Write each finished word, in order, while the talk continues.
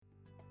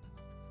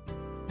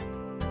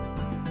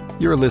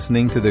You're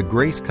listening to the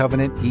Grace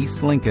Covenant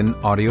East Lincoln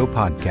audio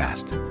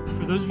podcast.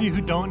 For those of you who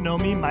don't know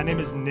me, my name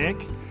is Nick.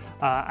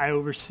 I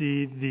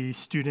oversee the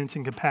Students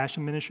and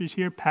Compassion Ministries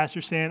here.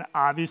 Pastor Stan,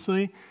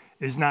 obviously,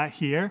 is not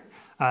here.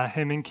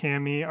 Him and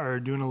Cammie are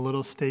doing a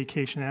little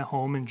staycation at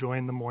home,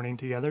 enjoying the morning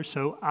together.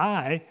 So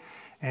I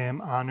am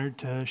honored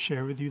to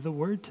share with you the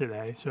word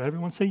today. So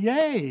everyone say,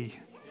 yay!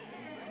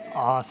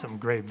 Awesome,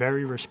 great,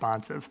 very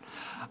responsive.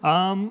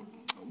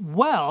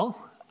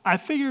 Well, I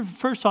figured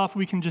first off,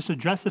 we can just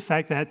address the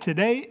fact that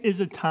today is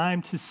a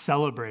time to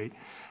celebrate.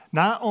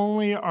 Not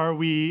only are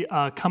we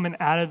coming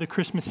out of the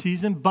Christmas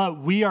season,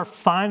 but we are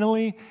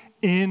finally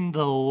in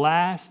the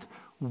last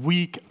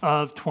week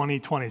of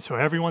 2020. So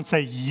everyone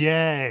say,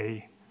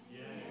 yay.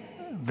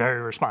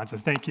 Very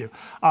responsive. Thank you.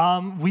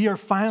 We are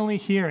finally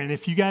here. And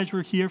if you guys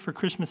were here for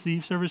Christmas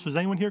Eve service, was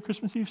anyone here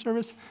Christmas Eve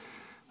service?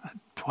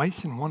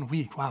 Twice in 1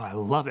 week. Wow, I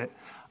love it.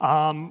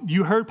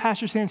 You heard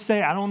Pastor Stan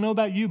say, I don't know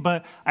about you,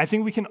 but I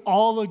think we can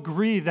all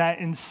agree that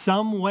in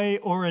some way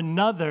or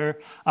another,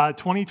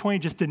 2020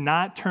 just did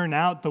not turn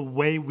out the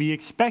way we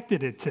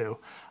expected it to.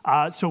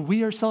 So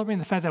we are celebrating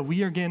the fact that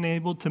we are getting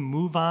able to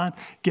move on,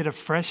 get a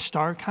fresh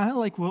start, kind of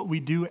like what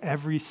we do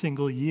every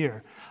single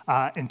year.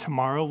 And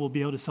tomorrow we'll be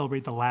able to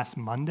celebrate the last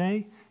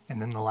Monday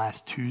and then the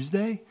last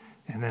Tuesday,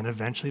 and then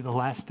eventually the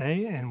last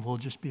day, and we'll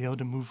just be able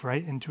to move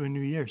right into a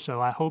new year.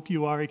 So I hope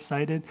you are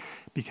excited,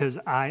 because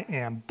I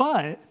am.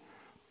 But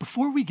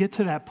before we get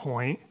to that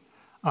point,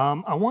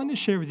 I wanted to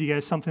share with you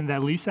guys something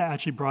that Lisa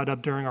actually brought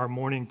up during our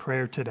morning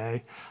prayer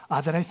today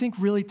that I think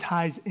really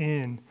ties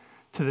in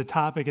to the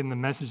topic and the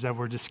message that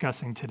we're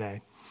discussing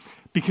today.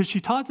 Because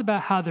she talked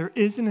about how there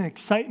is an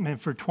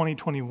excitement for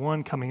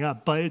 2021 coming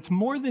up, but it's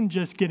more than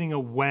just getting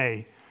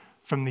away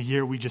from the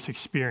year we just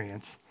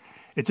experienced.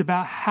 It's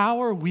about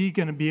how are we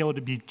going to be able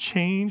to be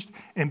changed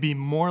and be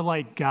more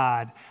like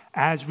God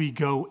as we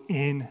go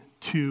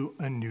into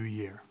a new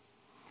year.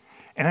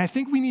 And I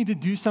think we need to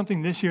do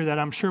something this year that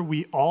I'm sure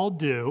we all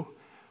do,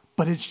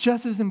 but it's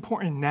just as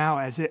important now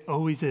as it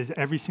always is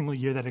every single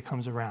year that it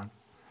comes around.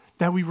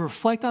 That we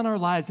reflect on our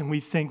lives and we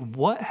think,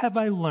 what have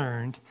I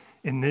learned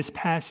in this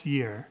past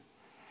year?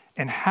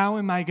 And how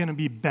am I going to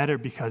be better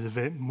because of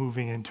it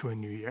moving into a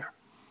new year?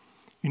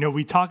 You know,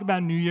 we talk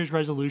about New Year's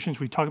resolutions.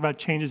 We talk about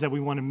changes that we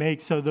want to make.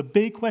 So the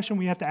big question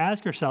we have to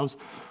ask ourselves,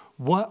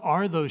 what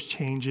are those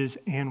changes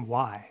and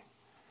why?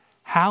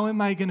 How am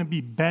I going to be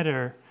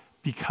better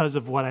because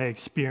of what I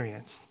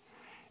experienced?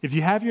 If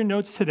you have your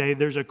notes today,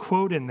 there's a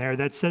quote in there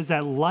that says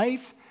that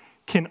life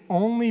can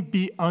only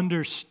be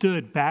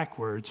understood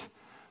backwards,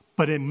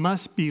 but it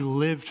must be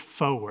lived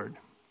forward.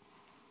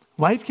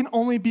 Life can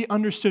only be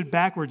understood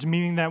backwards,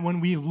 meaning that when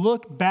we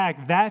look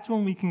back, that's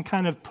when we can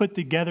kind of put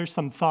together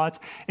some thoughts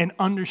and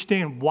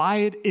understand why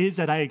it is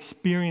that I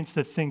experienced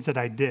the things that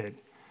I did.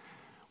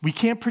 We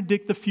can't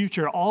predict the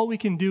future. All we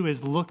can do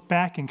is look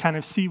back and kind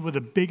of see with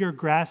a bigger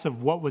grasp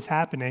of what was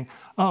happening.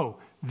 Oh,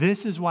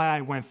 this is why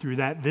I went through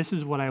that. This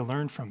is what I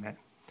learned from it.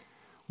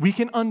 We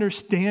can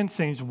understand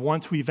things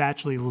once we've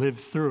actually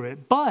lived through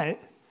it, but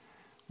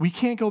we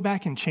can't go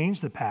back and change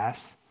the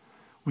past.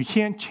 We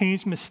can't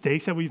change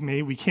mistakes that we've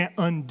made. We can't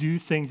undo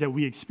things that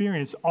we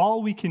experienced.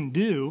 All we can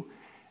do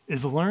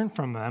is learn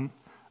from them,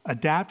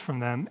 adapt from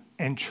them,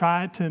 and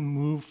try to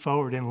move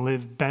forward and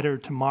live better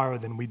tomorrow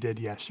than we did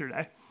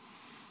yesterday.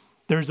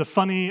 There's a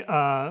funny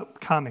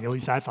comic, at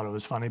least I thought it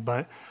was funny,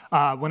 but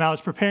when I was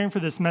preparing for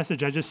this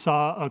message, I just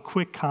saw a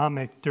quick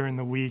comic during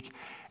the week,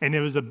 and it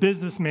was a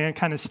businessman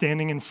kind of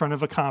standing in front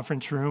of a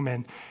conference room,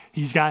 and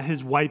he's got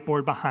his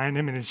whiteboard behind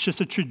him, and it's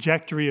just a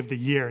trajectory of the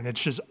year, and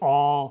it's just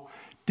all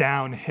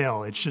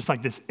downhill. It's just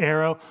like this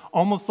arrow,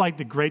 almost like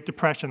the Great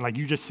Depression, like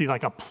you just see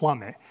like a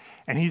plummet.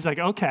 And he's like,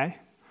 okay,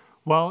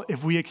 well,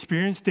 if we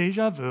experience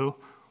deja vu,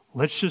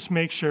 let's just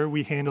make sure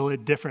we handle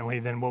it differently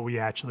than what we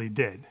actually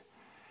did.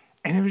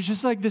 And it was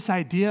just like this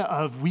idea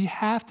of we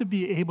have to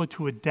be able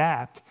to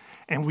adapt,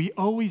 and we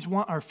always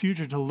want our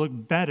future to look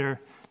better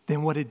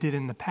than what it did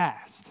in the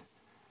past.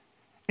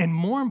 And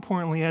more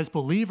importantly, as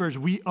believers,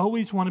 we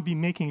always want to be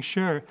making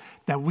sure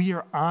that we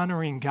are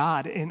honoring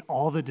God in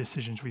all the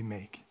decisions we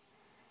make.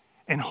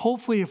 And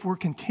hopefully, if we're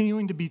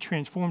continuing to be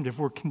transformed, if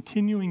we're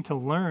continuing to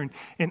learn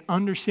and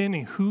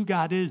understanding who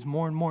God is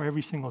more and more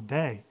every single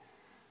day,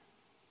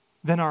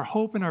 then our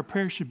hope and our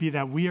prayer should be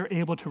that we are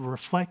able to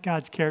reflect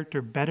God's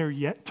character better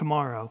yet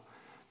tomorrow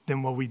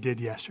than what we did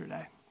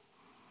yesterday.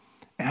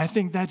 And I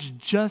think that's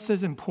just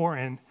as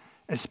important,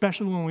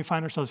 especially when we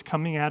find ourselves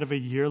coming out of a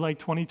year like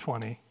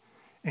 2020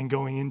 and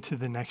going into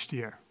the next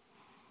year.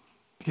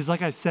 Because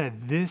like I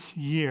said, this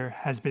year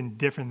has been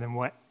different than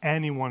what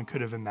anyone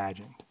could have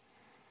imagined.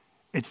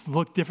 It's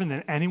looked different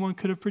than anyone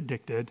could have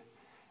predicted,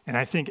 and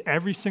I think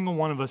every single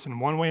one of us in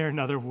one way or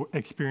another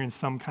experienced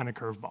some kind of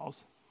curveballs.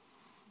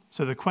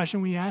 So the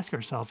question we ask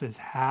ourselves is,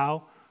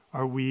 how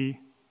are we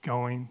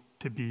going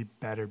to be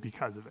better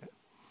because of it?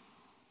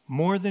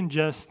 More than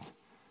just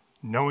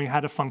knowing how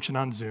to function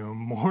on Zoom,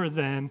 more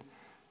than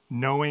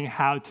knowing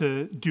how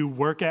to do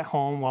work at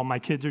home while my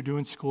kids are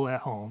doing school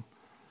at home,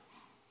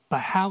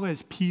 but how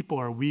as people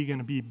are we going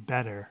to be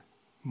better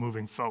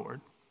moving forward?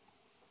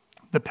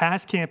 The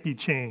past can't be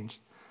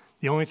changed.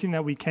 The only thing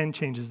that we can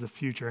change is the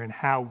future and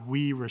how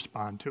we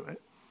respond to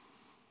it.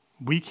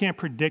 We can't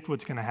predict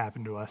what's going to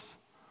happen to us.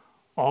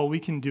 All we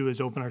can do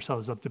is open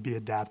ourselves up to be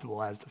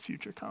adaptable as the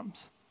future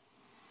comes.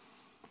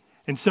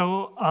 And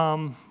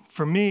so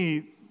for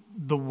me,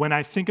 when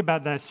I think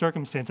about that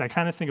circumstance, I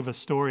kind of think of a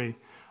story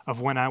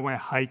of when I went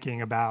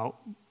hiking about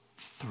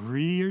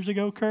 3 years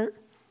ago, Kurt,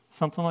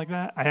 something like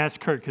that. I asked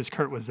Kurt because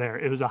Kurt was there.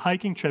 It was a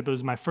hiking trip. It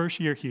was my first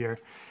year here.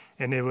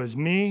 And it was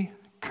me,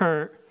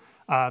 Kurt,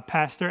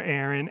 Pastor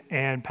Aaron,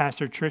 and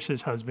Pastor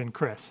Trish's husband,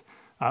 Chris,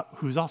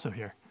 who's also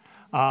here.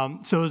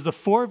 So it was the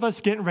four of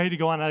us getting ready to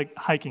go on a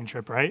hiking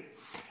trip, right?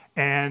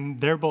 And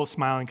they're both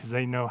smiling because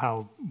they know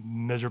how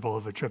miserable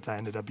of a trip that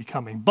ended up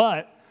becoming.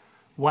 But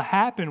what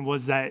happened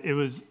was that it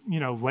was,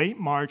 late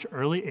March,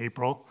 early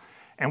April,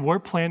 and we're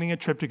planning a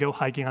trip to go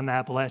hiking on the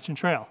Appalachian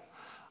Trail.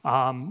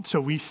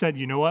 So we said,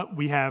 you know what?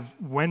 We have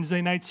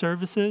Wednesday night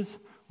services.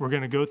 We're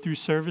going to go through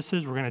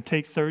services. We're going to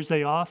take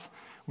Thursday off.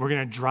 We're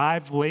going to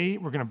drive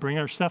late. We're going to bring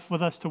our stuff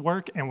with us to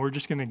work, and we're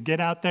just going to get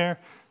out there,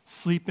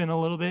 sleep in a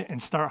little bit,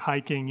 and start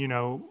hiking,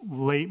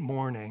 late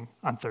morning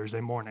on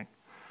Thursday morning.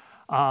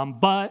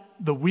 But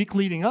the week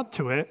leading up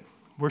to it,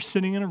 we're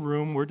sitting in a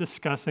room, we're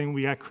discussing,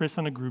 we got Chris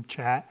on a group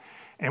chat,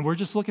 and we're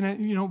just looking at,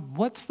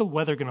 what's the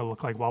weather going to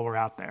look like while we're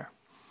out there?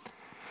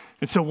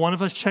 And so one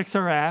of us checks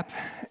our app,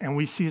 and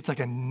we see it's like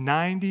a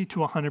 90 to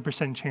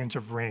 100% chance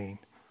of rain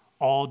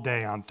all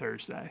day on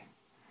Thursday.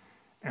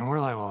 And we're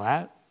like, well,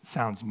 that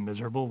sounds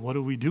miserable. What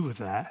do we do with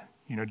that?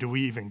 Do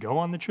we even go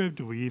on the trip?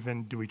 Do we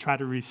try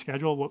to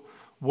reschedule?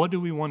 What do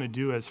we want to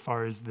do as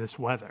far as this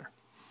weather?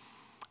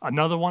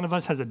 Another one of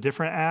us has a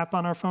different app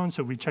on our phone,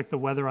 so we check the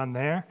weather on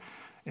there,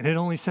 and it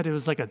only said it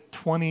was like a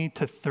 20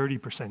 to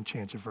 30%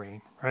 chance of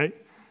rain, right?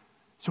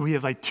 So we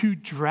have like two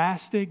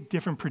drastic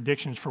different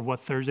predictions for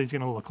what Thursday's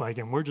going to look like,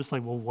 and we're just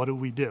like, well, what do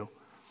we do?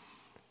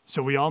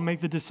 So we all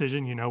make the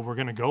decision, we're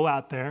going to go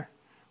out there.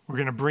 We're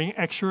going to bring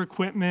extra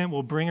equipment.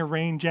 We'll bring a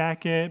rain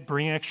jacket,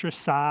 bring extra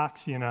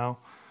socks,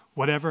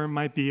 whatever it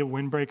might be, a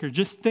windbreaker,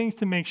 just things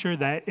to make sure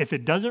that if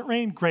it doesn't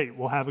rain, great,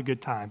 we'll have a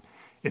good time.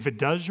 If it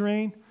does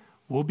rain,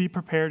 we'll be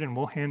prepared and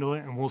we'll handle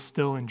it and we'll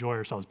still enjoy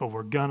ourselves, but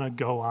we're going to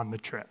go on the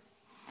trip.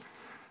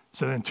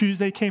 So then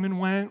Tuesday came and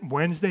went.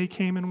 Wednesday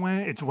came and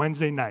went. It's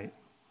Wednesday night.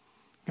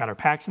 Got our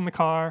packs in the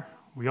car.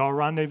 We all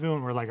rendezvous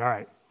and we're like, all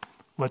right,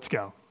 let's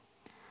go.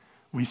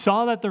 We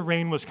saw that the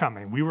rain was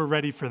coming. We were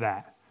ready for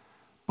that.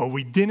 But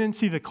we didn't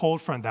see the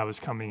cold front that was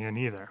coming in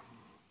either.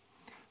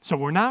 So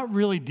we're not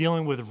really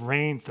dealing with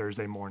rain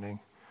Thursday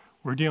morning.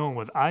 We're dealing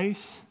with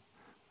ice.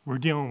 We're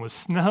dealing with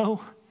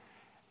snow.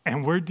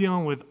 And we're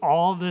dealing with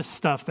all this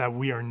stuff that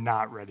we are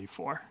not ready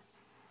for.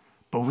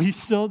 But we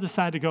still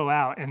decided to go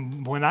out.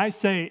 And when I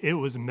say it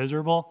was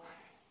miserable,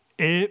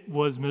 it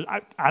was,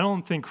 I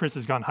don't think Chris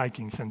has gone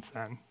hiking since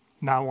then.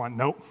 Not one,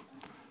 nope.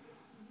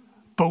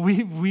 But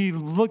we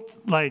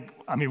looked like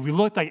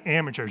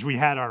amateurs. We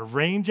had our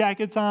rain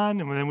jackets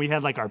on, and then we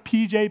had like our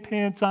PJ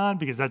pants on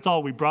because that's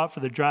all we brought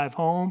for the drive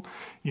home.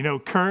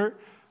 Kurt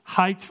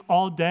hiked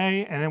all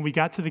day, and then we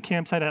got to the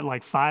campsite at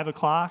like 5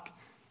 o'clock,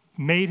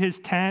 made his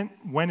tent,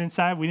 went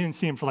inside. We didn't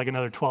see him for like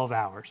another 12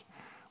 hours.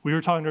 We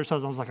were talking to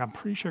ourselves. I was like, I'm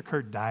pretty sure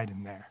Kurt died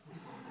in there.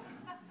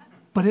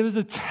 But it was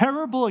a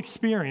terrible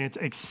experience,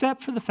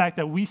 except for the fact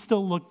that we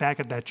still look back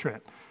at that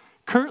trip.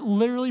 Kurt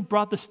literally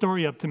brought the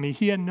story up to me.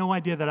 He had no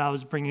idea that I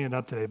was bringing it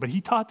up today, but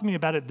he talked to me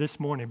about it this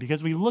morning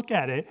because we look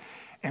at it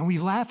and we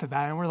laugh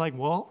about it and we're like,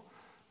 well,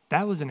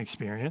 that was an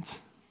experience.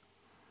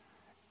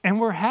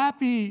 And we're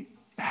happy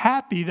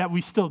that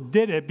we still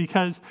did it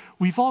because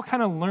we've all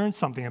kind of learned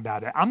something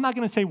about it. I'm not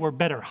going to say we're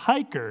better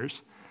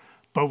hikers,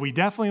 but we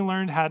definitely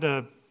learned how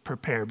to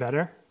prepare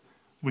better.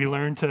 We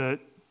learned to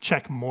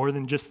check more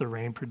than just the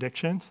rain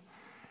predictions.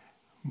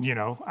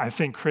 I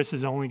think Chris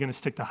is only going to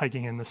stick to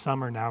hiking in the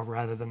summer now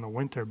rather than the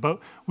winter.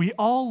 But we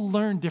all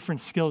learn different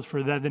skills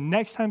for that. The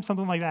next time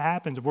something like that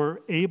happens, we're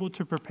able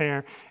to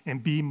prepare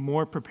and be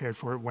more prepared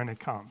for it when it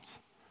comes.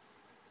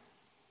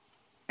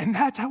 And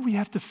that's how we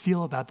have to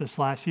feel about this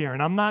last year.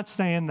 And I'm not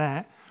saying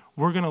that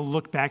we're going to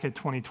look back at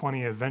 2020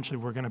 and eventually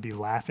we're going to be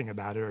laughing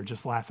about it or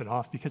just laugh it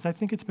off, because I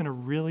think it's been a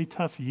really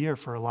tough year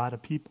for a lot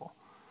of people.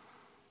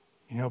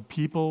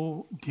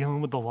 People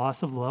dealing with the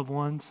loss of loved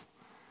ones,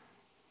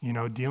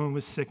 dealing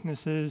with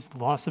sicknesses,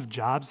 loss of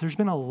jobs. There's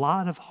been a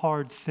lot of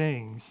hard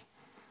things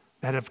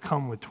that have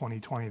come with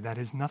 2020 that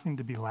is nothing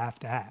to be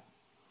laughed at.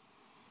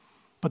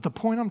 But the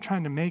point I'm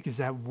trying to make is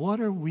that what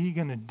are we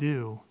going to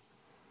do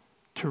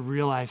to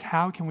realize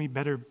how can we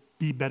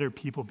be better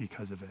people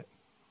because of it?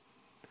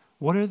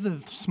 What are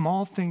the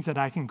small things that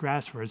I can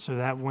grasp for it so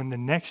that when the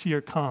next year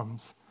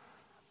comes,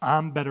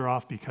 I'm better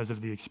off because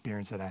of the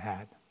experience that I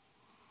had?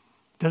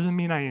 Doesn't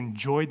mean I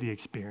enjoyed the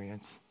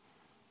experience,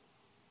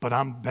 but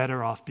I'm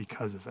better off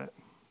because of it.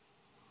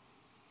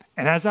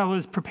 And as I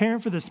was preparing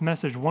for this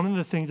message, one of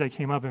the things that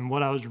came up in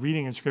what I was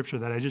reading in Scripture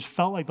that I just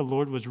felt like the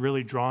Lord was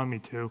really drawing me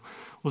to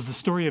was the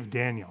story of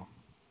Daniel.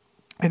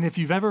 And if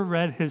you've ever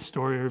read his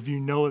story, or if you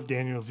know of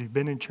Daniel, if you've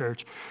been in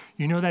church,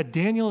 you know that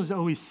Daniel is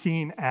always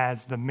seen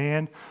as the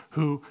man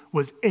who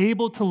was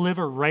able to live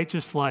a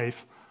righteous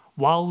life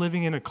while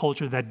living in a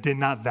culture that did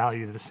not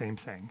value the same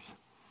things.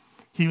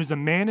 He was a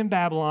man in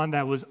Babylon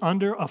that was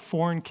under a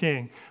foreign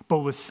king, but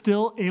was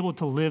still able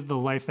to live the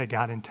life that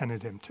God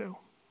intended him to.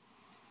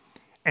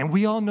 And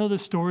we all know the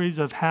stories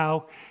of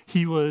how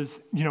he was,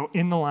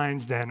 in the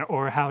lion's den,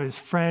 or how his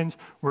friends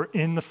were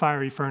in the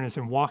fiery furnace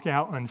and walk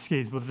out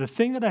unscathed. But the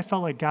thing that I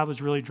felt like God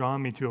was really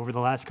drawing me to over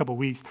the last couple of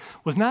weeks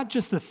was not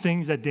just the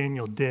things that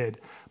Daniel did,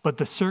 but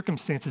the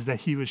circumstances that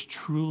he was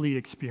truly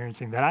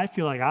experiencing that I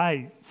feel like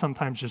I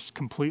sometimes just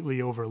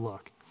completely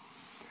overlook.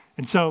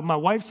 And so my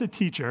wife's a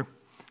teacher,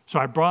 so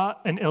I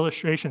brought an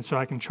illustration so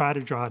I can try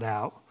to draw it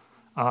out.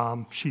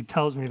 She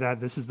tells me that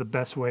this is the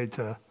best way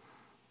to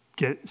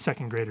get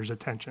second graders'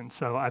 attention.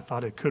 So I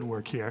thought it could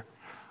work here.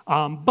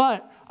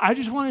 But I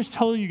just wanted to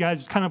tell you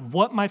guys kind of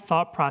what my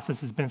thought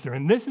process has been through.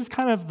 And this is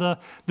kind of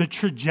the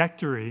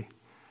trajectory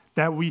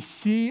that we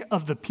see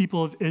of the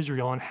people of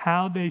Israel and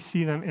how they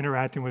see them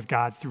interacting with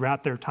God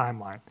throughout their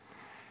timeline.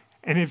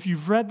 And if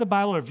you've read the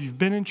Bible or if you've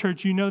been in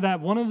church, you know that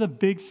one of the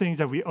big things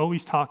that we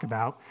always talk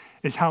about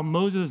is how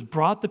Moses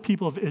brought the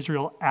people of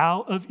Israel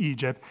out of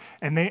Egypt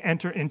and they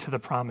enter into the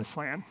promised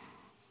land.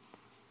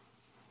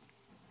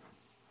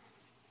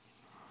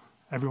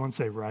 Everyone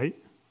say right?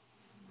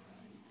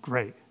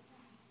 Great.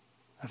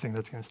 I think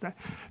that's going to stay.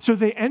 So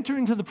they enter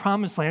into the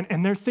promised land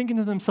and they're thinking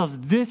to themselves,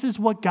 this is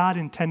what God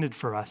intended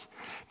for us.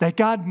 That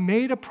God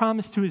made a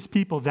promise to his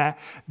people that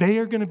they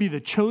are going to be the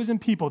chosen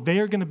people. They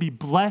are going to be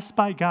blessed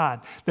by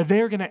God. That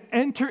they are going to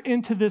enter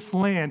into this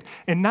land.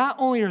 And not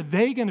only are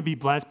they going to be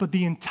blessed, but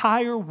the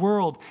entire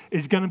world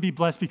is going to be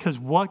blessed because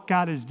what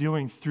God is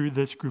doing through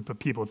this group of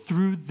people,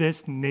 through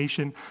this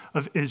nation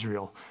of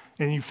Israel.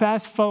 And you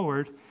fast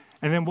forward,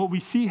 and then what we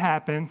see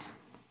happen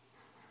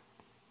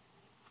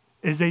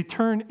is they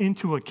turn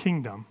into a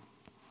kingdom.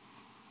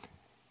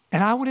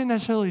 And I wouldn't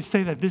necessarily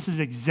say that this is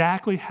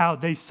exactly how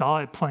they saw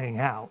it playing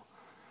out.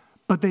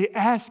 But they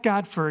asked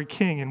God for a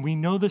king, and we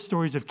know the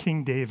stories of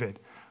King David,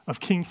 of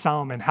King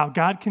Solomon, how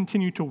God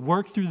continued to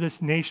work through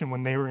this nation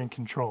when they were in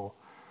control.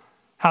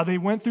 How they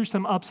went through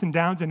some ups and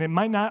downs, and it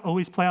might not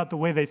always play out the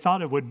way they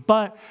thought it would,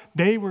 but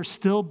they were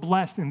still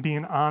blessed and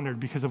being honored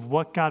because of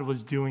what God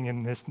was doing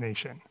in this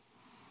nation.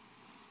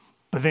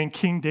 But then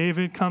King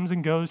David comes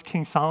and goes,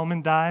 King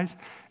Solomon dies,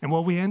 and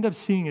what we end up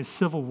seeing is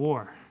civil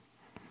war.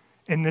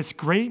 And this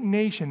great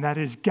nation that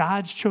is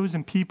God's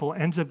chosen people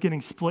ends up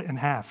getting split in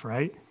half,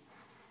 right?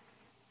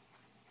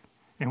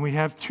 And we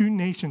have two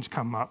nations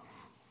come up.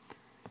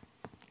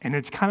 And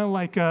it's kind of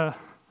like,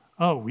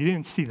 we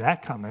didn't see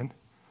that coming.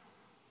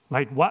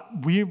 Like what?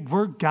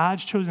 We're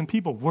God's chosen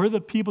people. We're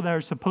the people that are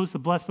supposed to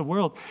bless the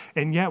world,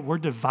 and yet we're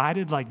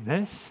divided like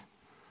this?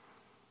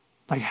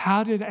 Like,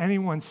 how did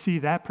anyone see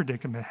that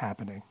predicament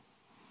happening?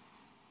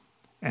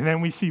 And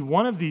then we see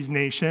one of these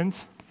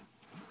nations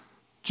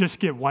just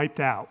get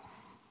wiped out,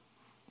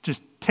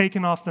 just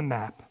taken off the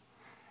map.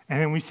 And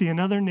then we see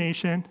another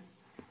nation,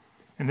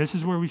 and this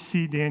is where we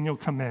see Daniel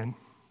come in.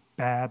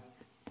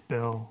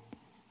 Babylon.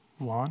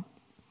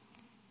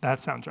 That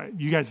sounds right.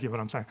 You guys get what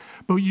I'm saying.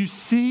 But you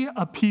see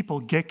a people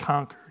get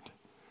conquered.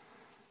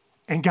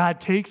 And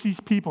God takes these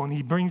people and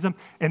he brings them,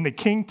 and the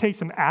king takes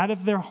them out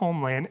of their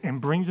homeland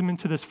and brings them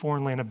into this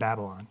foreign land of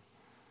Babylon.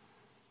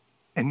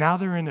 And now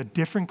they're in a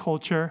different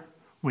culture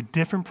with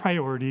different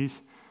priorities,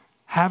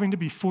 having to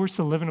be forced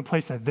to live in a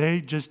place that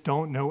they just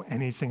don't know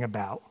anything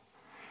about.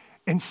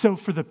 And so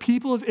for the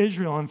people of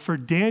Israel and for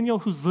Daniel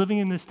who's living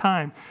in this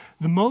time,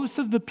 the most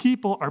of the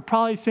people are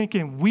probably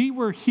thinking, we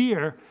were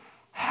here,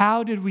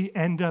 how did we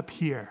end up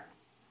here?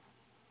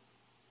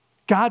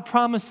 God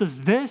promised us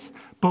this,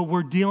 but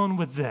we're dealing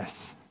with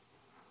this.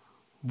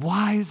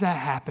 Why is that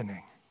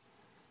happening?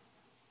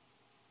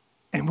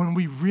 And when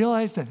we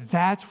realize that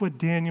that's what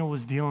Daniel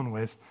was dealing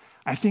with,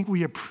 I think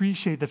we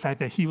appreciate the fact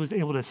that he was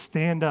able to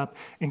stand up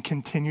and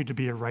continue to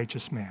be a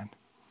righteous man.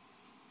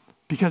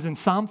 Because in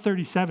Psalm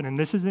 37, and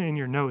this isn't in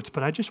your notes,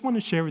 but I just want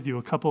to share with you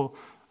a couple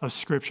of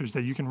scriptures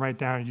that you can write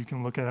down and you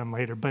can look at them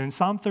later. But in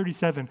Psalm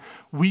 37,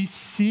 we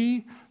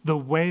see the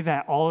way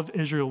that all of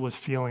Israel was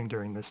feeling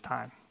during this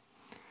time.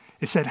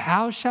 It said,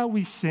 how shall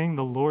we sing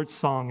the Lord's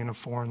song in a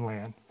foreign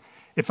land?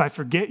 If I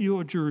forget you,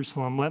 O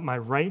Jerusalem, let my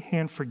right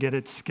hand forget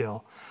its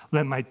skill.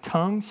 Let my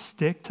tongue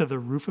stick to the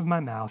roof of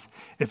my mouth.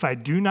 If I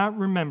do not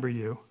remember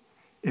you,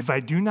 if I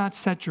do not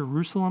set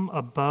Jerusalem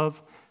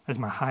above as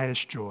my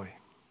highest joy.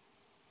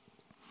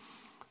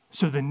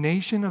 So the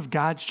nation of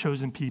God's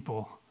chosen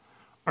people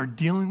are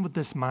dealing with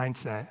this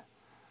mindset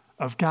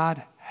of,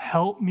 God,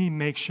 help me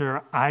make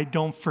sure I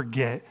don't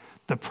forget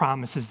the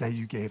promises that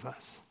you gave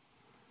us.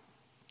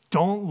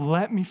 Don't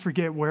let me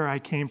forget where I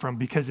came from,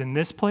 because in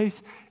this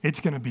place, it's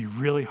going to be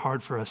really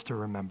hard for us to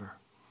remember.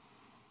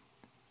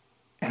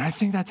 And I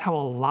think that's how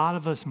a lot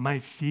of us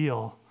might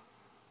feel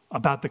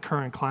about the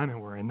current climate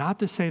we're in. Not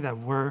to say that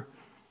we're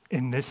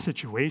in this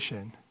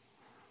situation,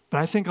 but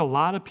I think a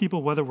lot of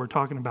people, whether we're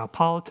talking about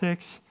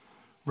politics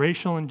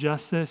racial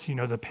injustice,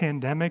 the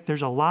pandemic.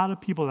 There's a lot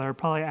of people that are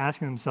probably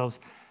asking themselves,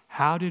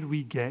 how did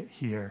we get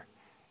here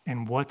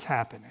and what's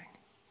happening?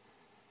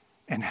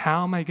 And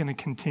how am I going to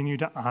continue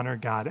to honor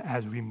God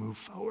as we move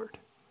forward?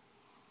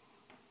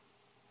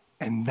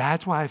 And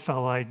that's why I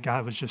felt like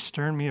God was just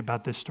stirring me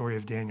about this story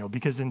of Daniel,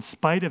 because in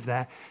spite of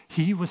that,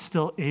 he was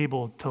still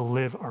able to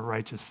live a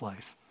righteous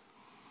life.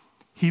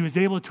 He was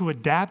able to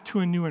adapt to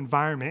a new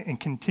environment and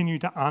continue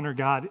to honor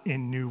God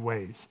in new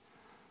ways.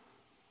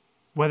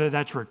 Whether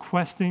that's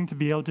requesting to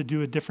be able to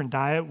do a different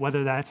diet,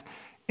 whether that's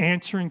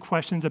answering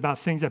questions about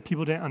things that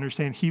people didn't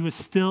understand, he was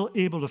still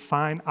able to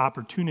find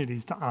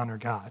opportunities to honor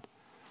God.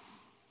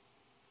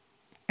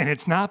 And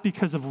it's not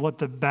because of what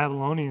the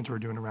Babylonians were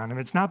doing around him.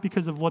 It's not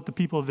because of what the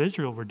people of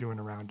Israel were doing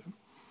around him.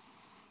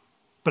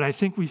 But I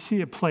think we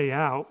see it play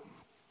out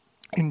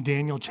in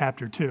Daniel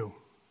chapter 2.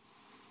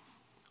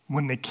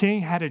 When the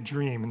king had a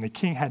dream and the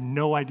king had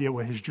no idea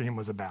what his dream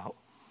was about.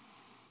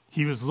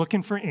 He was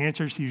looking for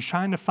answers. He was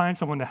trying to find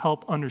someone to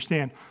help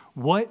understand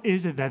what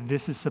is it that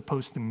this is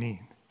supposed to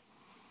mean.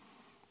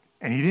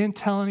 And he didn't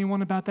tell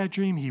anyone about that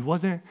dream. He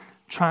wasn't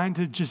trying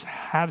to just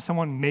have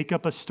someone make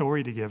up a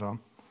story to give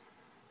him.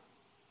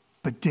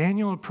 But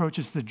Daniel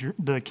approaches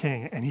the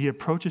king, and he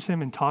approaches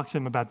him and talks to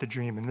him about the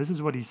dream. And this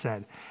is what he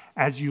said.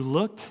 As you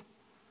looked,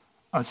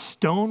 a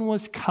stone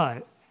was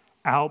cut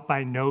out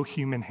by no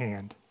human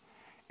hand,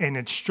 and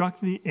it struck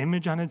the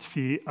image on its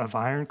feet of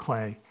iron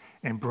clay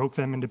and broke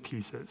them into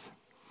pieces.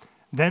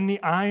 Then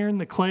the iron,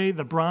 the clay,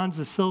 the bronze,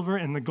 the silver,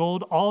 and the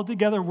gold all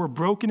together were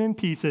broken in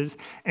pieces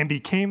and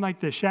became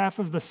like the chaff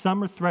of the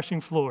summer threshing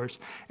floors,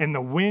 and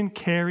the wind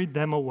carried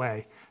them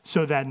away,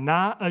 so that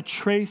not a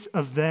trace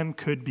of them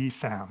could be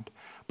found.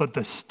 But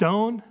the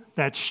stone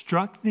that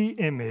struck the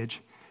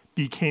image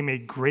became a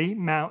great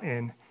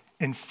mountain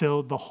and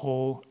filled the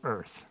whole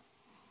earth.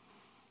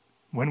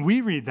 When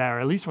we read that, or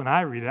at least when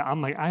I read it,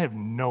 I'm like, I have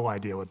no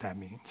idea what that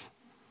means.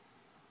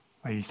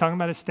 Like, he's talking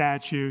about a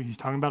statue, he's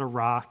talking about a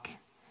rock,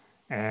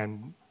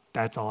 and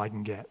that's all I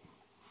can get.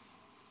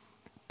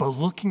 But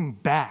looking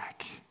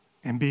back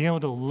and being able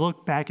to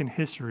look back in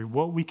history,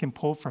 what we can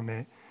pull from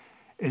it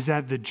is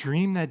that the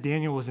dream that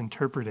Daniel was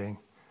interpreting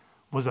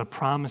was a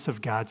promise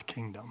of God's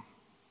kingdom.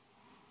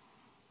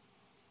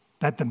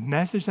 That the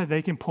message that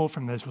they can pull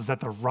from this was that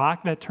the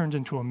rock that turns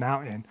into a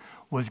mountain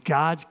was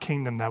God's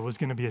kingdom that was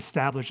going to be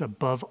established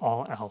above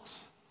all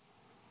else.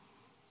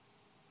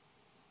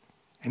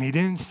 And he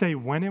didn't say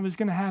when it was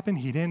going to happen.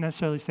 He didn't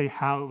necessarily say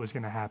how it was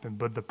going to happen.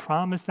 But the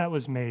promise that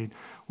was made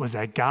was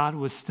that God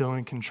was still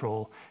in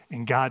control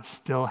and God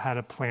still had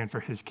a plan for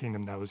his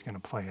kingdom that was going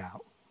to play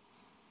out.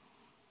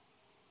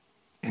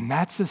 And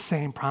that's the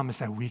same promise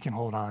that we can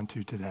hold on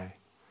to today.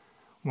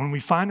 When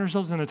we find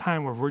ourselves in a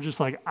time where we're just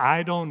like,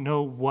 I don't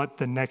know what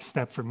the next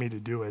step for me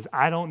to do is.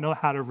 I don't know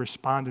how to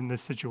respond in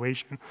this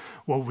situation.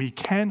 What we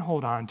can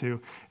hold on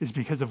to is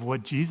because of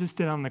what Jesus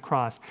did on the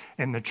cross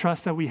and the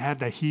trust that we have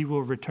that he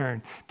will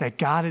return, that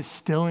God is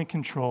still in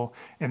control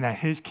and that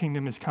his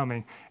kingdom is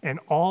coming. And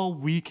all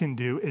we can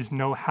do is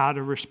know how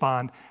to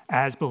respond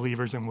as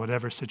believers in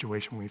whatever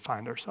situation we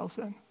find ourselves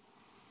in.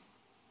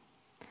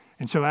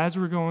 And so as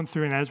we're going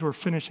through and as we're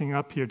finishing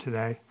up here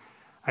today,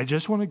 I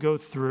just want to go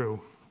through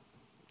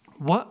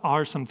what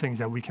are some things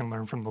that we can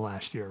learn from the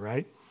last year,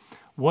 right?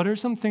 What are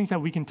some things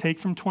that we can take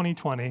from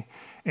 2020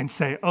 and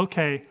say,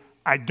 okay,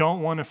 I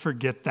don't want to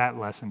forget that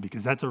lesson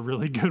because that's a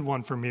really good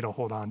one for me to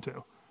hold on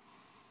to.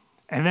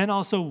 And then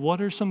also, what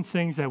are some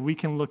things that we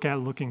can look at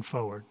looking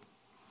forward?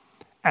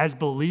 As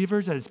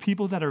believers, as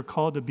people that are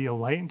called to be a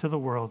light into the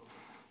world,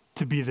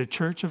 to be the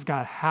church of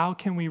God, how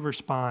can we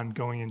respond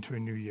going into a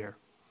new year?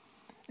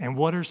 And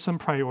what are some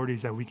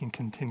priorities that we can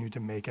continue to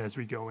make as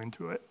we go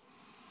into it?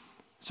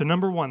 So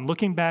number one,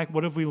 looking back,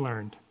 what have we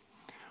learned?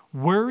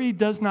 Worry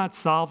does not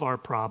solve our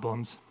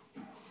problems,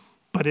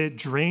 but it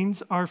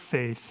drains our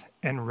faith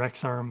and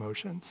wrecks our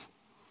emotions.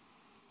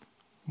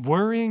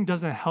 Worrying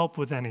doesn't help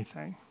with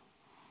anything,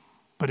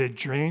 but it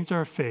drains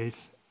our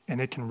faith and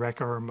it can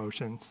wreck our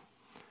emotions.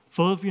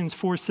 Philippians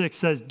 4:6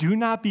 says, do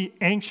not be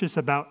anxious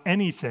about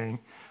anything,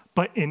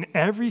 but in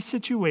every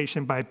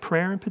situation by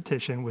prayer and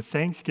petition with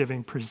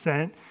thanksgiving,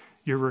 present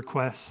your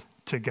requests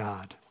to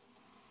God.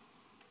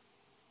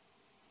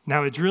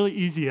 Now, it's really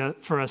easy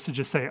for us to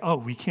just say, oh,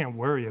 we can't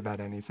worry about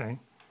anything.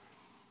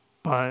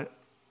 But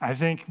I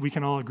think we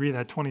can all agree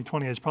that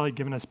 2020 has probably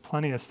given us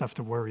plenty of stuff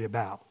to worry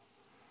about.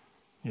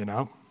 You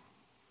know,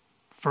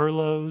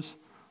 furloughs,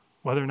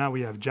 whether or not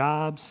we have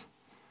jobs,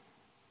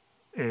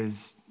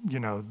 is,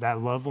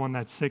 that loved one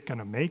that's sick going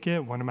to make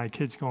it? When are my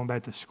kids going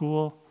back to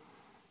school?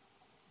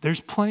 There's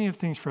plenty of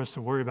things for us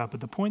to worry about. But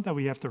the point that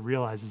we have to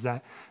realize is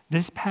that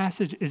this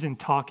passage isn't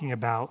talking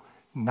about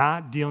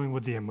not dealing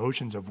with the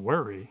emotions of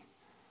worry.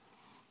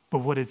 But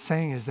what it's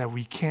saying is that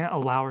we can't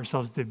allow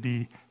ourselves to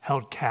be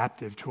held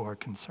captive to our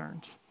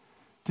concerns,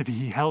 to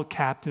be held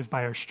captive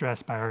by our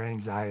stress, by our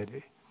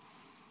anxiety.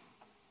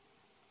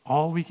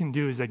 All we can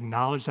do is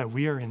acknowledge that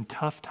we are in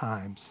tough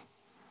times,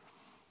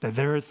 that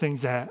there are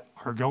things that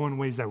are going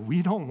ways that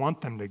we don't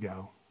want them to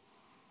go.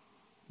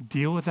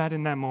 Deal with that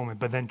in that moment,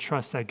 but then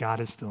trust that God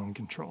is still in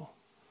control.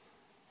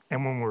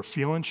 And when we're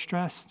feeling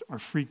stressed or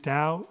freaked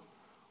out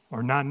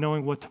or not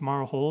knowing what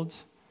tomorrow holds,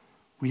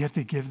 we have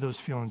to give those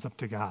feelings up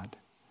to God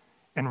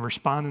and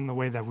respond in the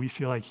way that we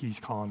feel like he's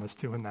calling us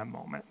to in that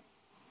moment.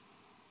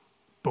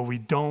 But we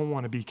don't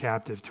want to be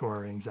captive to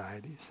our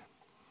anxieties.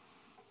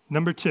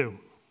 Number 2,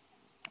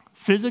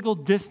 physical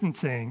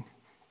distancing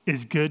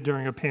is good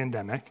during a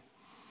pandemic,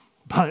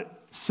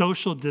 but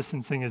social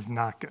distancing is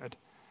not good.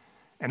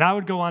 And I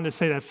would go on to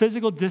say that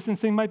physical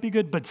distancing might be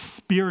good, but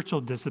spiritual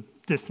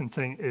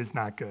distancing is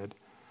not good.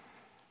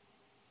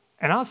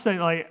 And I'll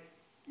say,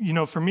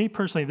 for me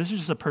personally, this is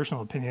just a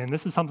personal opinion.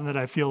 This is something that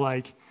I feel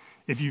like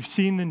if you've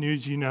seen the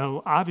news,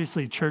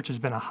 obviously church has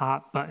been a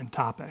hot button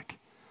topic.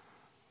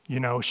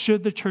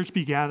 Should the church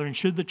be gathering?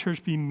 Should the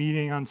church be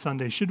meeting on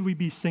Sunday? Should we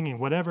be singing?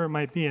 Whatever it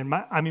might be. And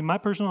my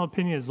personal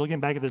opinion is, looking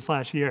back at this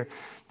last year,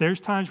 there's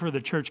times where the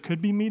church could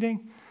be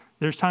meeting.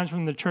 There's times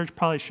when the church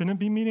probably shouldn't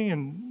be meeting.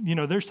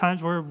 And, there's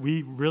times where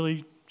we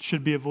really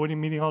should be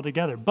avoiding meeting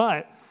altogether.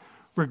 But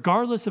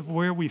regardless of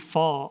where we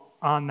fall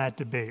on that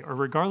debate, or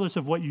regardless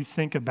of what you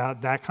think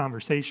about that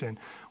conversation,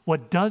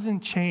 what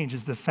doesn't change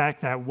is the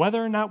fact that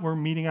whether or not we're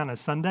meeting on a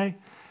Sunday,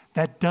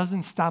 that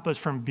doesn't stop us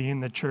from being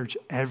the church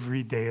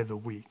every day of the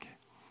week.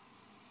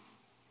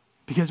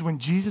 Because when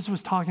Jesus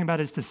was talking about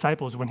his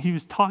disciples, when he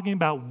was talking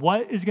about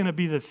what is going to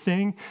be the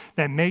thing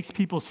that makes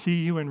people see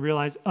you and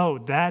realize, oh,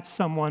 that's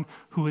someone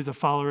who is a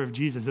follower of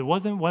Jesus. It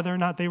wasn't whether or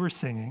not they were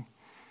singing.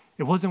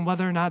 It wasn't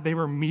whether or not they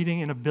were meeting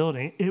in a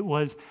building. It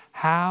was,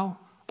 how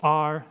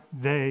are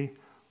they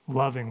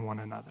loving one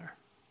another?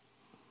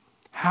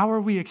 How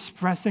are we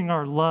expressing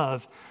our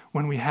love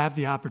when we have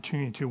the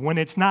opportunity to, when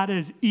it's not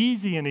as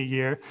easy in a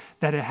year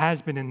that it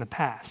has been in the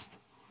past?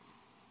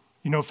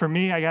 For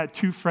me, I got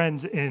 2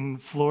 friends in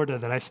Florida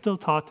that I still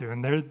talk to,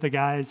 and they're the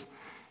guys,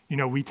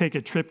 we take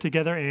a trip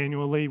together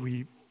annually.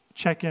 We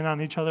check in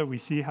on each other. We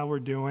see how we're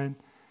doing.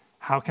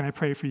 How can I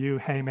pray for you?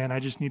 Hey, man,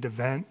 I just need to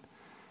vent.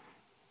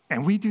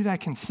 And we do that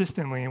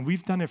consistently, and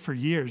we've done it for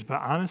years.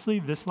 But honestly,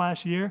 this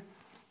last year,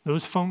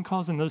 those phone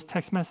calls and those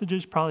text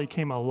messages probably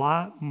came a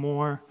lot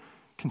more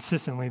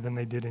consistently than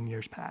they did in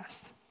years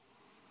past.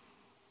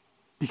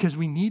 Because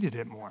we needed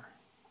it more.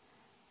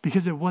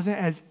 Because it wasn't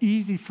as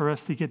easy for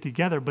us to get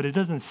together, but it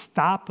doesn't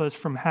stop us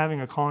from having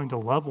a calling to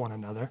love one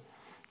another,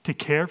 to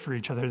care for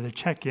each other, to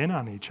check in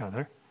on each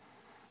other.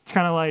 It's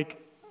kind of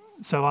like,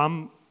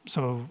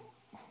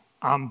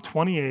 I'm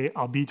 28,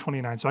 I'll be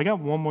 29, so I got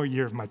one more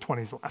year of my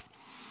 20s left.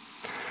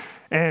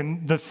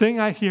 And the thing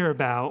I hear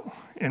about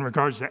in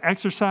regards to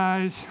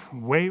exercise,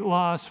 weight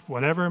loss,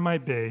 whatever it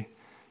might be,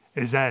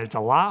 is that it's a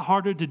lot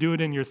harder to do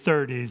it in your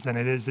 30s than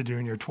it is to do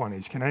in your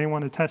 20s. Can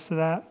anyone attest to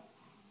that?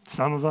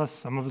 Some of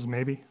us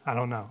maybe. I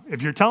don't know.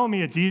 If you're telling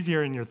me it's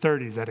easier in your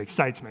 30s, that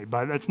excites me,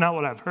 but that's not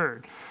what I've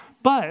heard.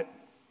 But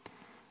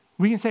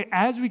we can say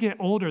as we get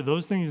older,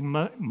 those things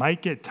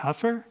might get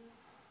tougher,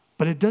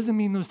 but it doesn't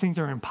mean those things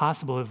are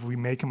impossible if we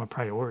make them a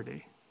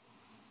priority.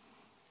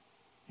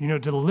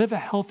 To live a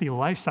healthy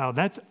lifestyle,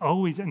 that's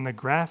always in the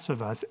grasp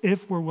of us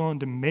if we're willing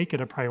to make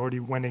it a priority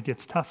when it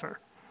gets tougher.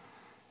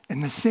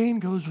 And the same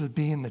goes with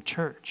being the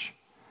church.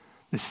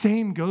 The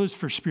same goes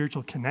for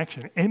spiritual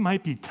connection. It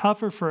might be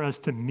tougher for us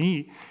to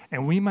meet,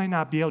 and we might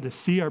not be able to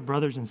see our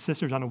brothers and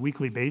sisters on a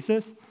weekly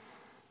basis,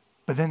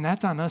 but then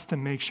that's on us to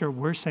make sure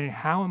we're saying,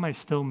 how am I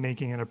still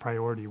making it a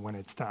priority when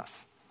it's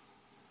tough?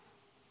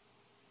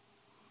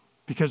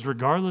 Because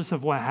regardless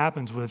of what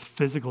happens with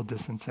physical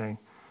distancing,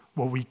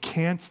 what we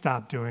can't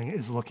stop doing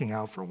is looking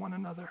out for one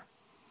another.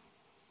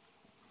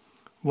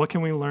 What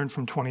can we learn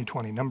from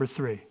 2020? Number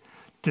 3,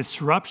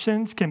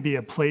 disruptions can be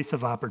a place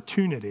of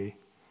opportunity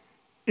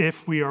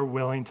if we are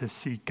willing to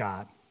seek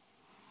God.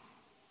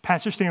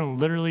 Pastor Stan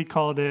literally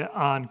called it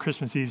on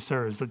Christmas Eve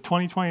service that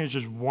 2020 is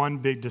just one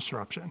big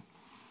disruption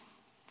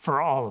for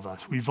all of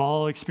us. We've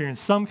all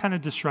experienced some kind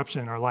of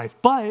disruption in our life,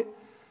 but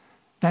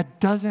that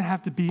doesn't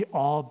have to be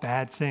all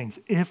bad things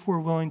if we're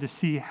willing to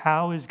see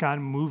how is God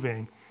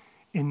moving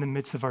in the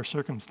midst of our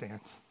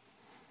circumstance.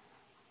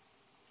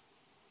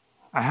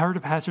 I heard a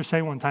pastor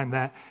say one time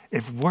that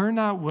if we're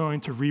not willing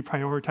to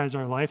reprioritize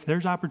our life,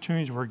 there's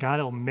opportunities where God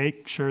will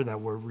make sure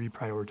that we're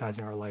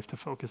reprioritizing our life to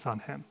focus on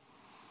him.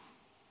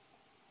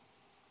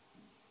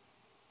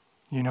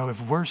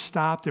 If we're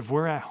stopped, if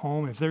we're at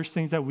home, if there's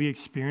things that we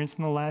experienced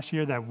in the last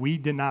year that we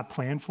did not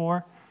plan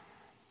for,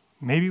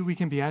 maybe we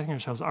can be asking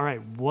ourselves, all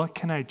right, what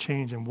can I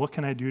change and what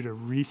can I do to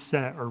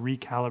reset or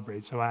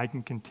recalibrate so I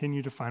can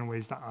continue to find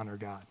ways to honor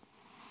God?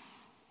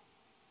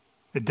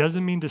 It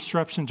doesn't mean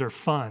disruptions are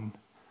fun,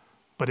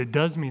 but it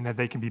does mean that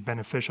they can be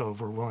beneficial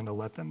if we're willing to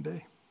let them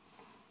be.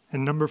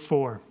 And number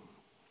 4,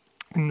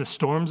 in the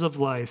storms of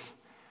life,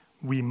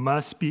 we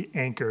must be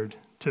anchored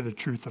to the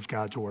truth of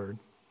God's word.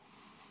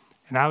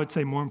 And I would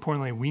say more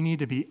importantly, we need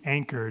to be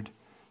anchored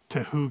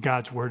to who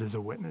God's word is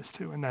a witness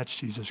to, and that's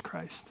Jesus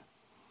Christ.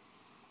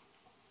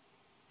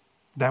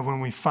 That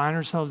when we find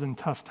ourselves in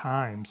tough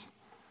times,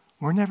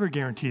 we're never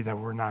guaranteed that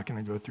we're not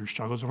going to go through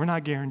struggles. We're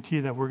not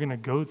guaranteed that we're going to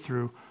go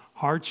through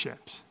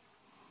hardships.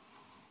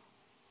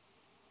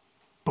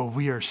 But but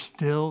we are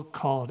still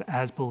called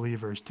as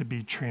believers to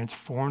be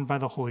transformed by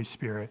the Holy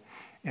Spirit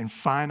and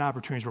find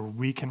opportunities where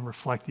we can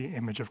reflect the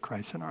image of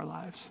Christ in our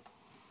lives.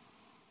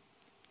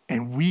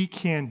 And we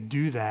can't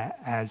do that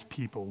as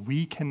people.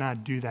 We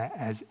cannot do that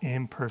as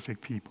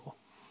imperfect people.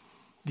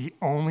 The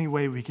only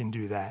way we can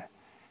do that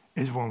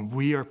is when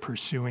we are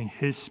pursuing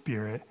his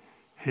Spirit,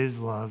 his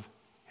love,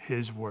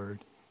 his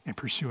word, and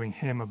pursuing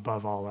him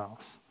above all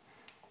else.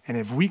 And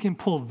if we can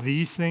pull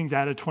these things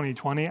out of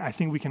 2020, I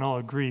think we can all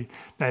agree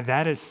that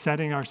that is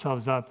setting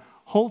ourselves up,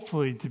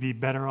 hopefully, to be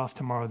better off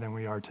tomorrow than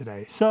we are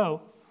today.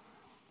 So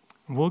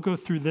we'll go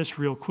through this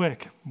real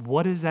quick.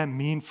 What does that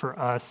mean for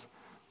us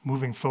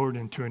moving forward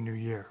into a new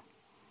year?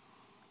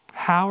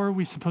 How are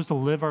we supposed to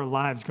live our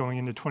lives going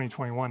into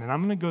 2021? And I'm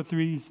going to go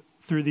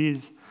through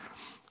these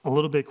a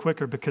little bit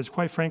quicker because,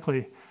 quite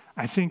frankly,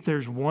 I think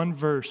there's one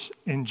verse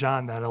in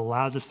John that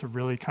allows us to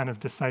really kind of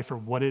decipher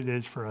what it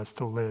is for us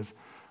to live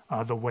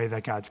the way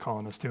that God's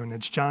calling us to. And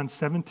it's John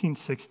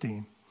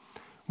 17:16.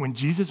 When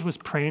Jesus was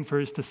praying for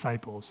his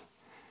disciples,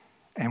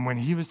 and when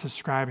he was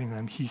describing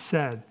them, he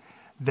said,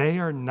 "They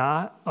are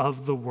not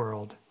of the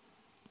world,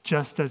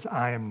 just as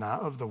I am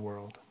not of the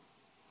world."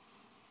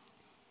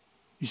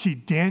 You see,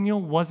 Daniel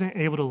wasn't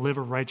able to live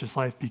a righteous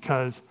life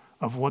because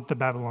of what the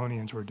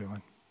Babylonians were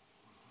doing.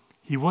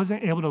 He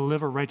wasn't able to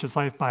live a righteous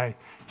life by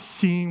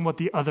seeing what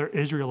the other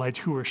Israelites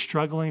who were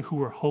struggling, who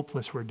were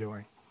hopeless, were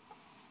doing.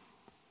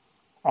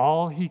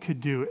 All he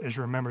could do is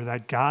remember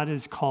that God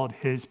has called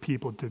his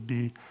people to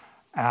be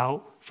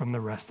out from the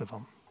rest of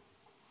them,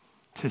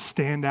 to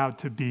stand out,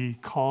 to be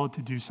called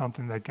to do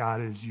something that God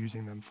is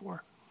using them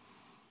for.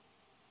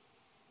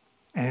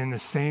 And in the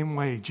same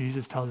way,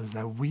 Jesus tells us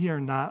that we are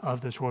not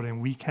of this world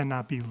and we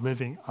cannot be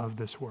living of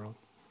this world.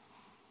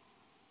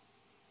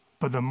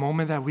 But the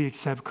moment that we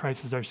accept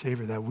Christ as our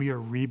Savior, that we are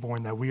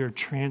reborn, that we are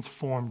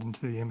transformed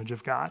into the image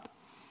of God,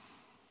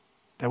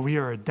 that we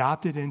are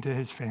adopted into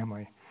his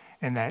family,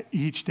 and that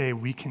each day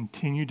we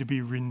continue to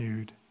be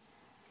renewed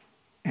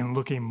and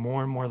looking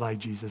more and more like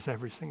Jesus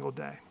every single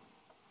day.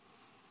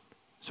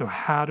 So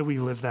how do we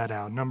live that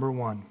out? Number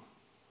one,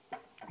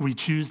 we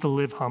choose to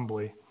live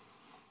humbly,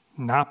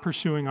 not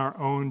pursuing our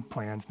own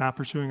plans, not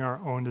pursuing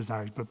our own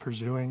desires, but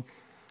pursuing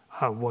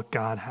what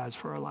God has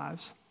for our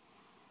lives.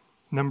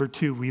 Number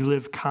two, we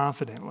live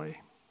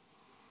confidently.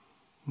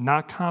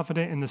 Not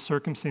confident in the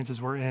circumstances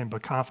we're in,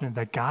 but confident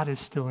that God is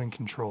still in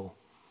control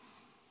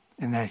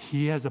and that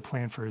he has a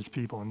plan for his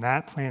people, and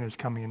that plan is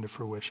coming into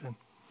fruition.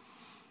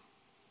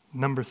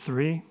 Number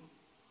three,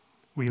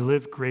 we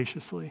live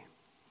graciously,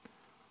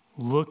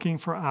 looking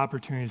for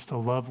opportunities to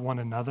love one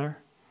another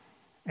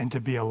and to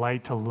be a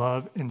light to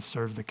love and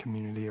serve the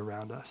community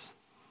around us.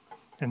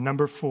 And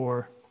number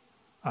four,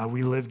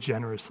 we live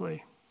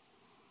generously.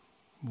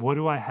 What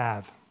do I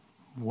have?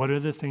 What are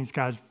the things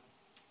God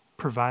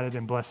provided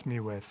and blessed me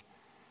with?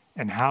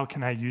 And how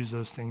can I use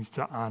those things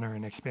to honor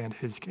and expand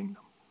his kingdom?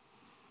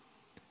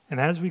 And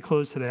as we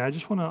close today, I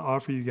just want to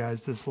offer you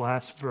guys this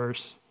last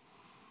verse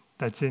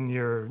that's in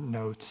your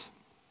notes.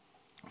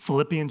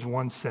 Philippians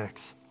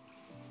 1:6.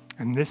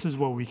 And this is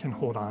what we can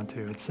hold on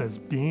to. It says,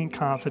 being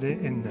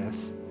confident in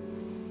this,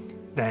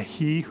 that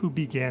he who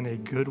began a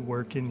good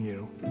work in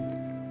you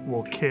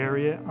will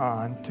carry it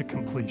on to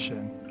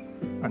completion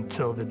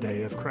until the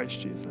day of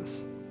Christ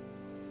Jesus.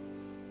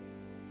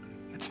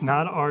 It's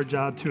not our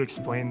job to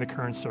explain the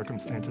current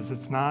circumstances.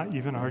 It's not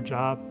even our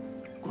job,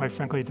 quite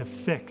frankly, to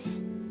fix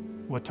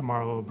what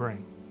tomorrow will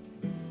bring.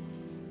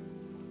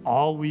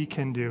 All we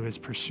can do is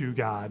pursue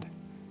God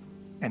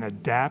and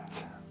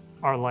adapt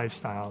our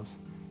lifestyles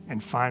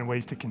and find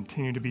ways to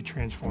continue to be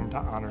transformed to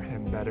honor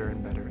him better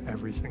and better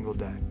every single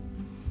day.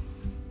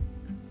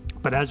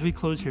 But as we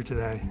close here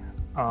today,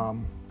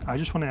 I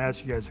just want to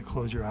ask you guys to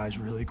close your eyes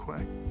really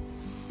quick.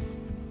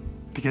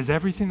 Because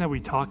everything that we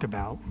talk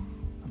about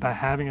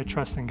having a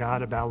trust in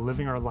God, about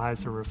living our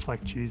lives to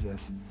reflect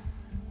Jesus,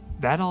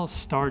 that all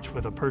starts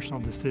with a personal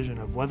decision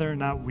of whether or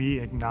not we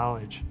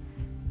acknowledge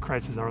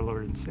Christ as our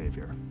Lord and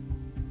Savior.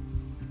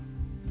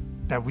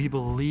 That we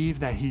believe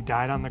that he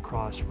died on the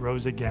cross,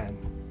 rose again,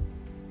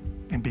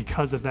 and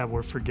because of that,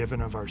 we're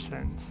forgiven of our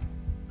sins.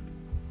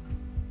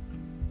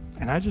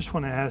 And I just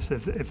want to ask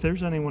if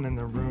there's anyone in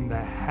the room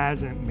that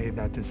hasn't made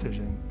that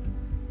decision,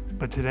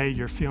 but today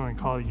you're feeling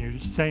called, you're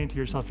saying to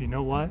yourself, you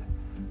know what?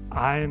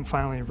 I am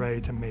finally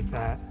ready to make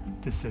that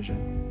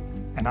decision.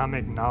 And I'm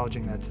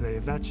acknowledging that today.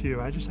 If that's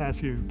you, I just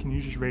ask you, can you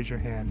just raise your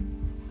hand?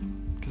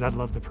 Because I'd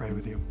love to pray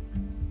with you.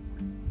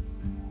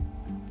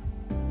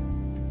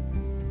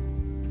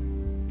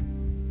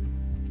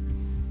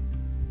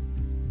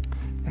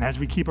 And as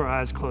we keep our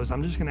eyes closed,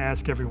 I'm just going to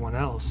ask everyone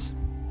else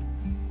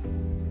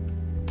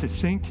to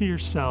think to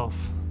yourself,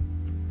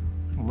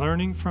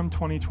 learning from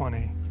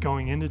 2020,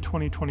 going into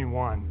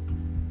 2021,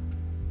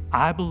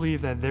 I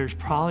believe that there's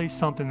probably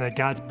something that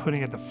God's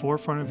putting at the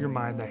forefront of your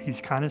mind, that he's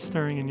kind of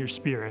stirring in your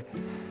spirit,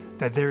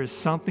 that there is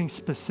something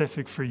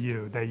specific for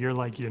you, that you're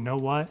like, you know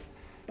what?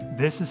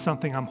 This is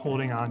something I'm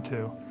holding on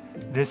to,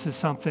 this is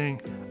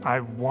something I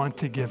want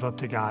to give up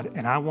to God,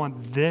 and I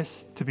want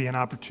this to be an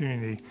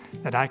opportunity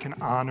that I can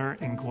honor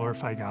and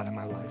glorify God in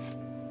my life.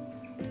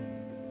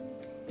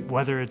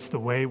 Whether it's the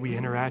way we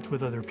interact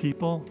with other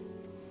people,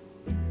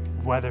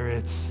 whether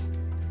it's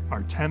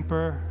our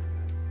temper,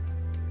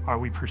 are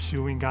we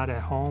pursuing God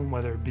at home,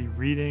 whether it be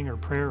reading or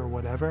prayer or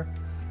whatever,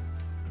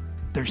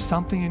 there's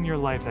something in your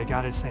life that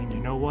God is saying, you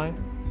know what?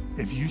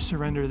 If you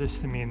surrender this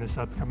to me in this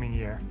upcoming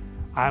year,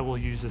 I will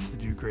use this to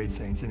do great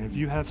things. And if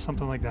you have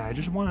something like that, I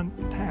just want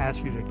to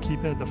ask you to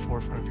keep it at the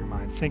forefront of your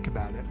mind. Think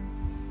about it.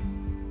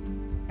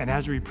 And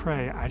as we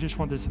pray, I just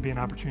want this to be an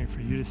opportunity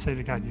for you to say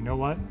to God, you know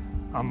what?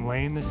 I'm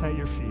laying this at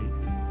your feet.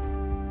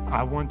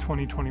 I want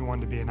 2021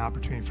 to be an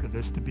opportunity for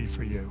this to be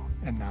for you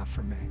and not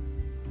for me.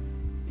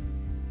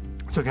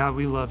 So God,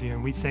 we love you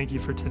and we thank you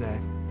for today.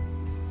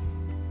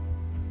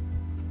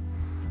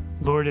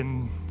 Lord,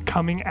 in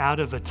coming out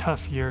of a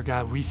tough year,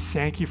 God, we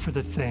thank you for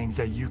the things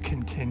that you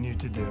continue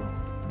to do,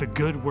 the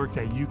good work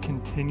that you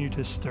continue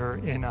to stir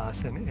in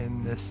us and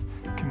in this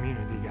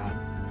community, God.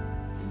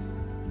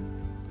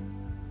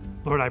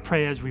 Lord, I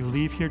pray as we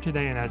leave here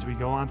today and as we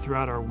go on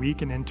throughout our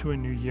week and into a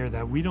new year,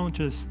 that we don't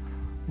just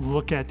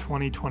look at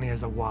 2020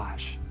 as a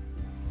wash,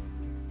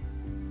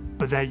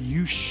 but that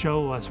you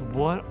show us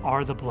what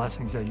are the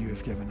blessings that you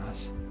have given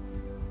us.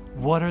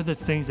 What are the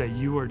things that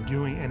you are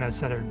doing in us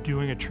that are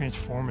doing a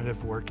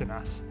transformative work in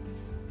us?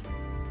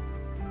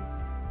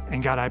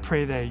 And God, I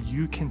pray that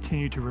you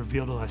continue to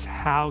reveal to us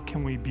how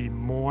can we be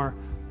more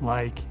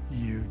like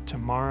you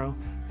tomorrow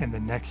and the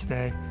next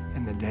day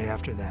and the day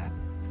after that.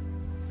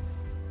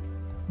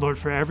 Lord,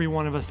 for every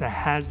one of us that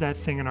has that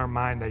thing in our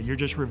mind that you're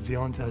just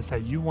revealing to us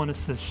that you want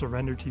us to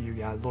surrender to you,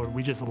 God, Lord,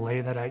 we just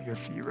lay that at your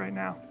feet right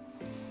now.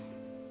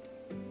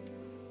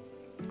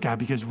 God,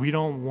 because we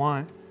don't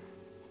want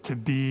to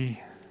be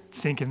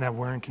thinking that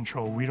we're in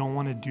control. We don't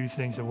want to do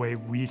things the way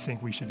we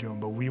think we should do them,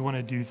 but we want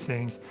to do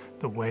things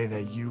the way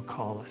that you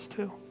call us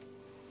to.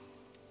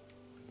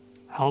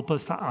 Help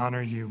us to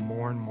honor you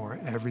more and more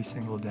every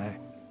single day.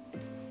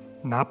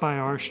 Not by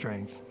our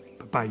strength,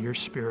 but by your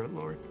Spirit,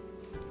 Lord.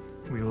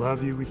 We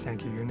love you. We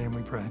thank you. In your name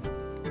we pray.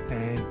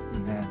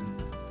 Amen.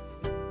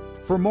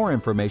 For more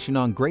information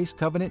on Grace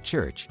Covenant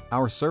Church,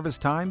 our service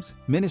times,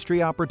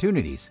 ministry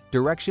opportunities,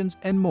 directions,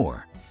 and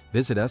more,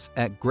 visit us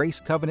at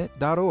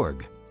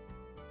gracecovenant.org.